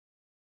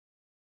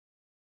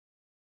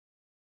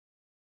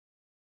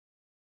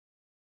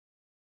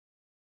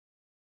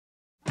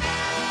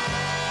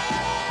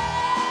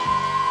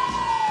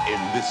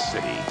this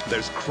city,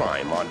 there's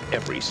crime on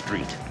every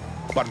street.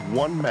 But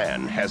one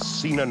man has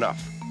seen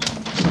enough.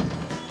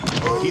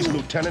 He's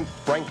Lieutenant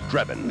Frank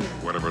Drebin.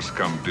 Whatever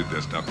scum did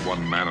this, not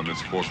one man on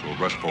this force will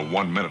rest for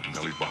 1 minute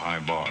until he's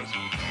behind bars.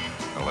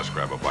 Now let's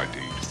grab a bite to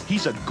eat.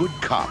 He's a good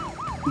cop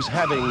who's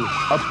having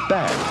a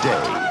bad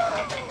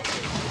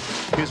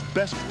day. His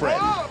best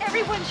friend...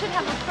 Everyone should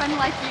have a friend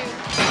like you.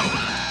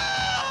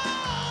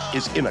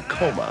 ...is in a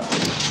coma.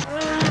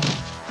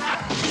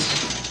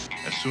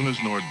 As soon as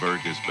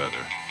Nordberg is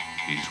better,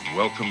 he's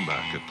welcome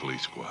back at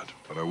Police Squad.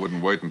 But I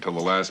wouldn't wait until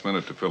the last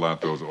minute to fill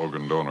out those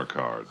organ donor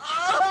cards.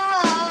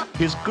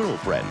 His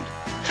girlfriend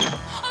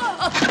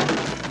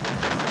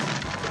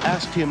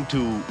asked him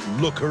to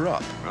look her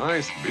up.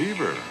 Nice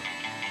beaver.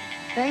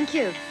 Thank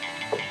you.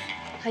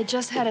 I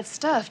just had it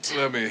stuffed.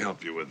 Let me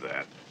help you with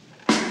that.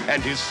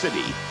 And his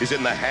city is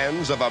in the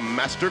hands of a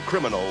master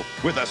criminal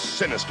with a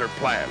sinister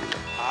plan.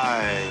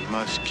 I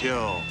must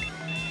kill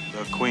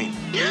the Queen.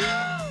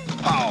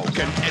 How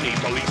can any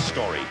police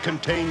story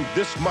contain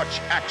this much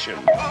action?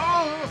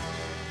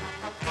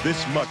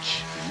 This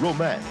much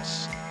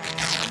romance?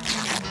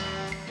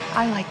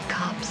 I like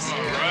cops. All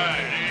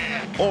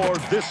right. Or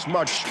this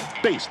much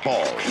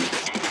baseball?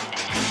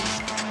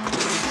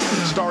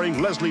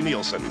 Starring Leslie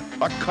Nielsen,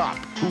 a cop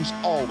who's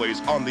always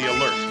on the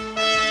alert.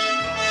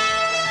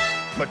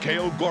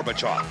 Mikhail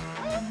Gorbachev.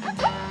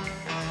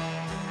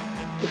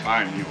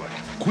 I knew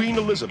it. Queen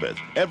Elizabeth,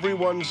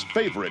 everyone's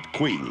favorite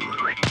queen.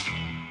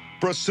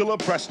 Priscilla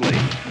Presley,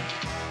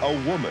 a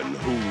woman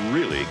who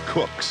really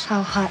cooks.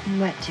 How hot and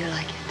wet do you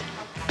like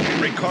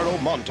it? Ricardo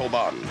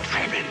Montalban.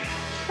 Drebin.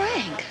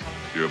 Frank.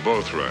 You're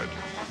both right.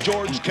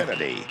 George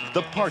Kennedy,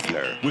 the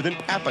partner with an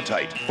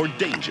appetite for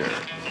danger.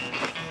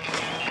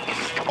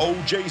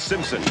 O.J.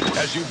 Simpson,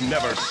 as you've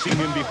never seen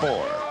him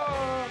before.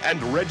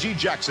 And Reggie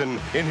Jackson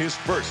in his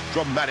first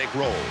dramatic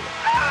role.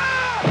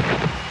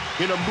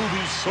 In a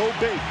movie so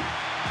big,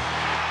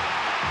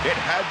 it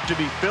had to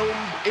be filmed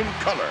in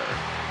color.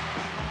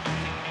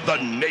 The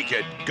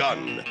Naked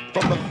Gun,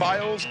 from the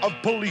files of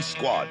Police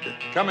Squad.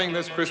 Coming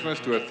this Christmas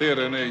to a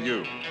theater near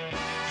you.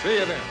 See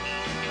you then.